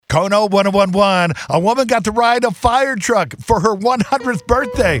Kono 1011, a woman got to ride a fire truck for her 100th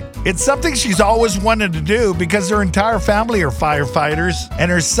birthday. It's something she's always wanted to do because her entire family are firefighters,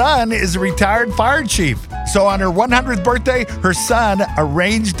 and her son is a retired fire chief. So on her 100th birthday, her son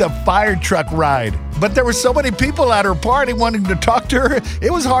arranged a fire truck ride. But there were so many people at her party wanting to talk to her,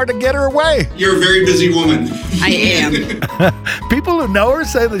 it was hard to get her away. You're a very busy woman. I am. People who know her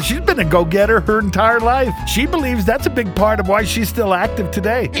say that she's been a go-getter her entire life. She believes that's a big part of why she's still active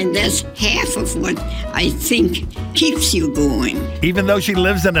today. And that's half of what I think keeps you going. Even though she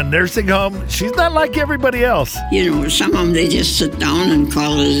lives in a nursing home, she's not like everybody else. You know, some of them, they just sit down and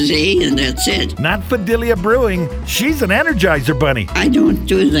call it a day, and that's it. Not Fidalia Breunig. She's an Energizer bunny. I don't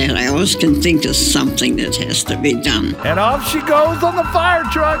do that. I always can think of something that has to be done. And off she goes on the fire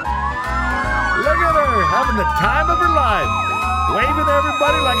truck. Look at her, having the time of her life. Waving at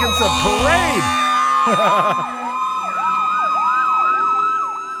everybody like it's a parade.